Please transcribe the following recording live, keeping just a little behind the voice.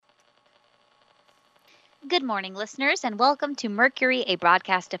Good morning, listeners, and welcome to Mercury, a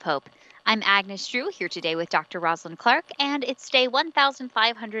broadcast of hope. I'm Agnes Drew here today with Dr. Rosalind Clark, and it's day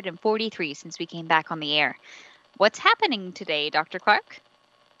 1543 since we came back on the air. What's happening today, Dr. Clark?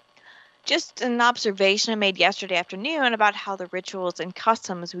 Just an observation I made yesterday afternoon about how the rituals and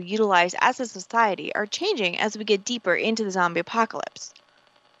customs we utilize as a society are changing as we get deeper into the zombie apocalypse.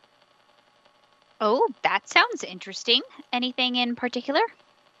 Oh, that sounds interesting. Anything in particular?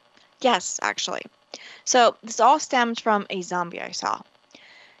 Yes, actually. So, this all stems from a zombie I saw.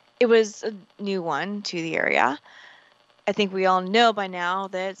 It was a new one to the area. I think we all know by now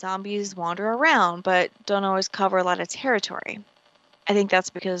that zombies wander around but don't always cover a lot of territory. I think that's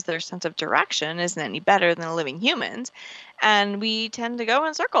because their sense of direction isn't any better than living humans, and we tend to go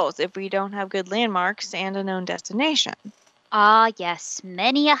in circles if we don't have good landmarks and a known destination. Ah, yes,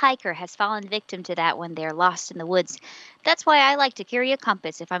 many a hiker has fallen victim to that when they're lost in the woods. That's why I like to carry a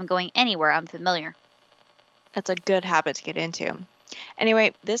compass if I'm going anywhere unfamiliar. That's a good habit to get into.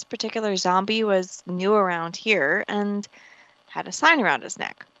 Anyway, this particular zombie was new around here and had a sign around his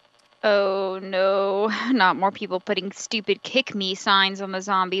neck. Oh no, not more people putting stupid kick me signs on the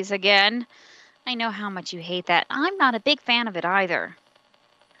zombies again. I know how much you hate that. I'm not a big fan of it either.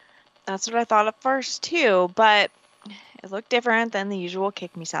 That's what I thought at first, too, but it looked different than the usual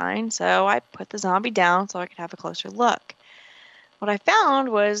kick me sign, so I put the zombie down so I could have a closer look. What I found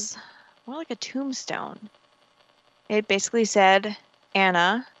was more like a tombstone. It basically said,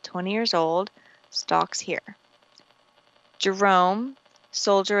 Anna, 20 years old, stalks here. Jerome,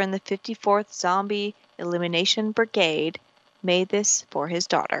 soldier in the 54th Zombie Elimination Brigade, made this for his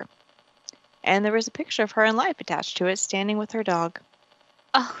daughter. And there was a picture of her in life attached to it, standing with her dog.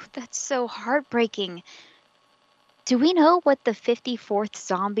 Oh, that's so heartbreaking. Do we know what the 54th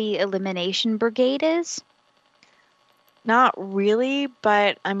Zombie Elimination Brigade is? Not really,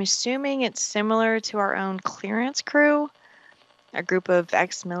 but I'm assuming it's similar to our own clearance crew, a group of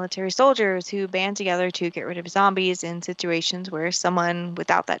ex-military soldiers who band together to get rid of zombies in situations where someone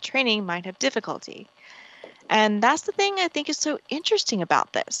without that training might have difficulty. And that's the thing I think is so interesting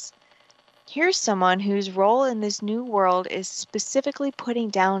about this. Here's someone whose role in this new world is specifically putting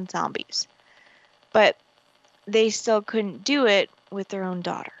down zombies, but they still couldn't do it with their own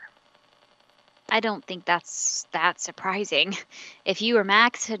daughter. I don't think that's that surprising. If you or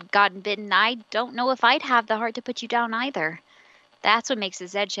Max had gotten bitten, I don't know if I'd have the heart to put you down either. That's what makes the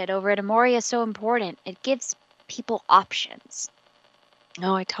Zed Shed over at Amoria so important. It gives people options.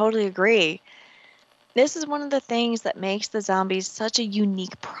 No, I totally agree. This is one of the things that makes the zombies such a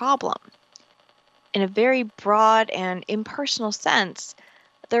unique problem. In a very broad and impersonal sense,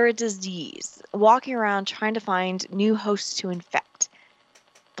 they're a disease, walking around trying to find new hosts to infect.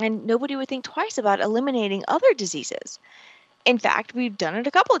 And nobody would think twice about eliminating other diseases. In fact, we've done it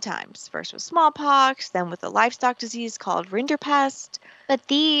a couple of times. First with smallpox, then with a livestock disease called rinderpest. But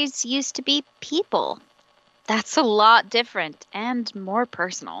these used to be people. That's a lot different and more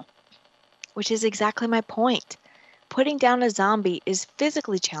personal. Which is exactly my point. Putting down a zombie is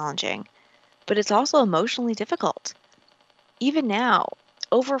physically challenging, but it's also emotionally difficult. Even now,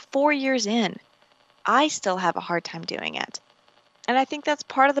 over 4 years in, I still have a hard time doing it. And I think that's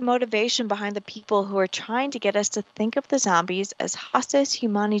part of the motivation behind the people who are trying to get us to think of the zombies as hostis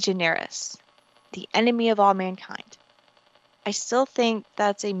humani generis, the enemy of all mankind. I still think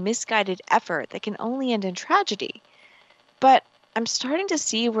that's a misguided effort that can only end in tragedy, but I'm starting to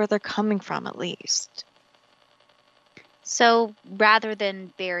see where they're coming from at least. So rather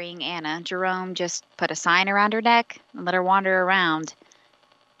than burying Anna, Jerome just put a sign around her neck and let her wander around.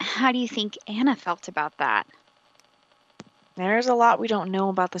 How do you think Anna felt about that? There's a lot we don't know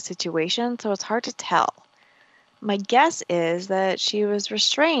about the situation, so it's hard to tell. My guess is that she was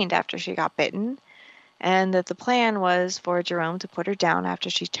restrained after she got bitten, and that the plan was for Jerome to put her down after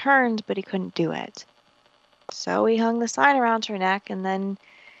she turned, but he couldn't do it. So he hung the sign around her neck, and then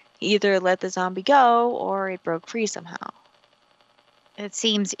he either let the zombie go or it broke free somehow. It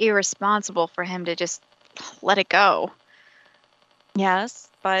seems irresponsible for him to just let it go. Yes,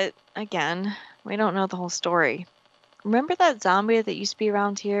 but again, we don't know the whole story. Remember that zombie that used to be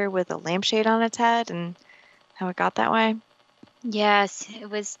around here with a lampshade on its head and how it got that way? Yes, it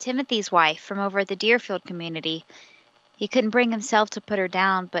was Timothy's wife from over at the Deerfield community. He couldn't bring himself to put her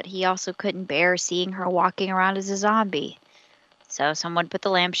down, but he also couldn't bear seeing her walking around as a zombie. So someone put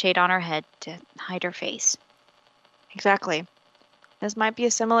the lampshade on her head to hide her face. Exactly. This might be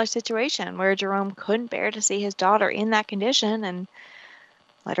a similar situation where Jerome couldn't bear to see his daughter in that condition and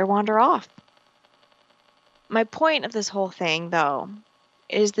let her wander off. My point of this whole thing, though,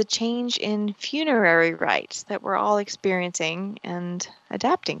 is the change in funerary rites that we're all experiencing and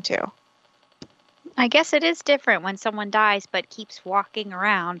adapting to. I guess it is different when someone dies but keeps walking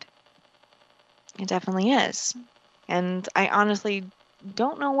around. It definitely is. And I honestly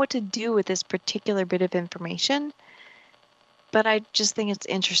don't know what to do with this particular bit of information, but I just think it's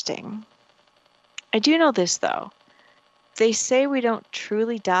interesting. I do know this, though. They say we don't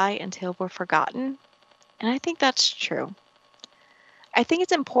truly die until we're forgotten, and I think that's true. I think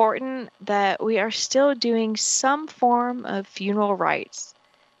it's important that we are still doing some form of funeral rites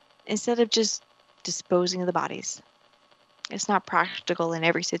instead of just disposing of the bodies. It's not practical in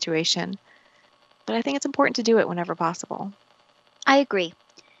every situation, but I think it's important to do it whenever possible. I agree.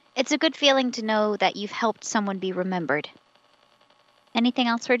 It's a good feeling to know that you've helped someone be remembered. Anything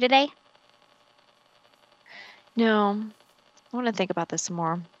else for today? No, I want to think about this some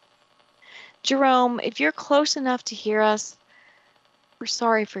more. Jerome, if you're close enough to hear us, we're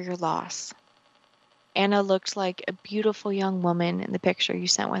sorry for your loss. Anna looked like a beautiful young woman in the picture you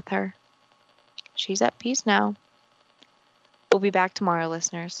sent with her. She's at peace now. We'll be back tomorrow,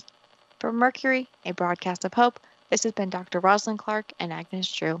 listeners. From Mercury, a broadcast of hope, this has been Dr. Rosalind Clark and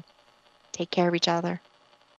Agnes Drew. Take care of each other.